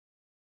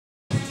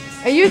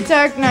Are you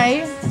Dark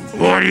Knight?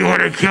 Why do you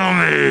want to kill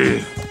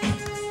me?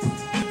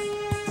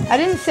 I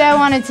didn't say I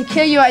wanted to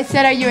kill you. I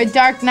said, are you a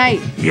Dark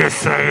Knight?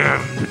 Yes, I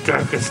am the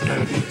darkest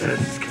knight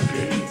as can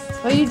be.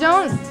 Well, you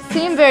don't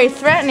seem very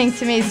threatening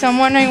to me, so I'm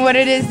wondering what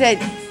it is that...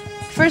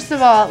 First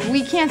of all,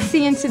 we can't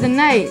see into the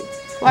night.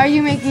 Why are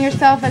you making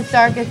yourself as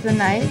dark as the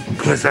night?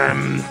 Because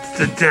I'm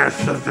the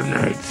death of the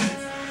night.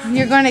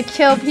 You're going to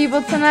kill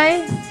people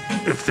tonight?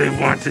 If they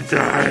want to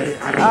die,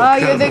 I will Oh,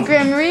 kill you're the them.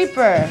 Grim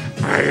Reaper.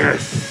 Ah,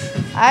 yes.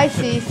 I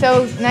see.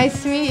 So,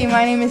 nice to meet you.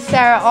 My name is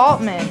Sara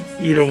Altman.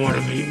 You don't want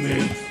to meet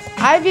me.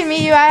 I can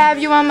meet you. I have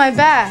you on my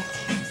back.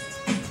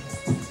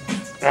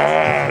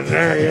 Ah,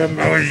 there I am.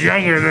 I was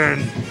younger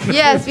then.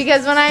 Yes,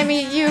 because when I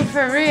meet you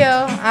for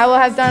real, I will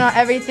have done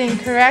everything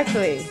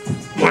correctly.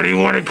 Why do you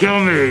want to kill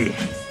me?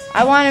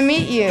 I want to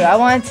meet you. I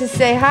wanted to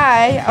say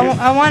hi.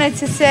 I wanted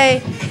to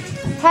say,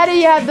 how do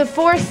you have the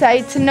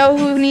foresight to know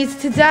who needs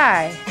to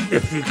die?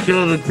 If you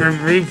kill the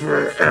Grim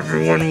Reaper,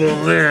 everyone will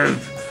live.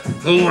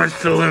 Who wants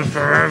to live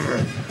forever?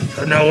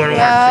 So no one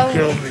wants to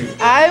kill me.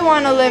 I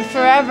want to live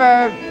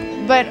forever,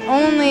 but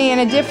only in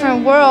a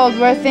different world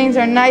where things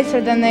are nicer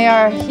than they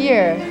are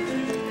here.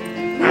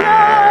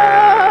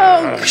 No!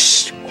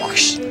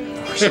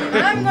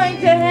 I'm going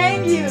to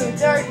hang you,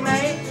 Dark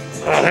Knight.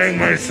 I'll hang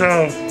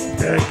myself.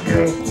 Thank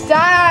you.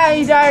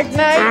 Die, Dark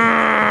Knight.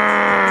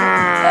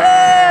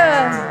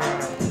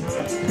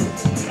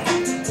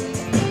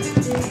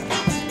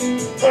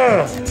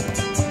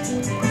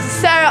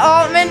 Sara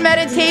Altman,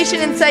 Meditation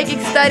and Psychic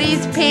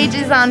Studies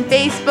pages on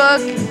Facebook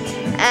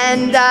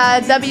and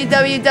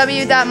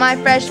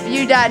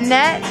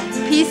www.myfreshview.net.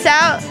 Peace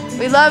out.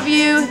 We love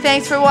you.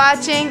 Thanks for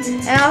watching.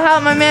 And I'll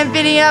help my man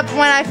Vinny up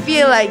when I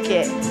feel like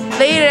it.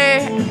 Later.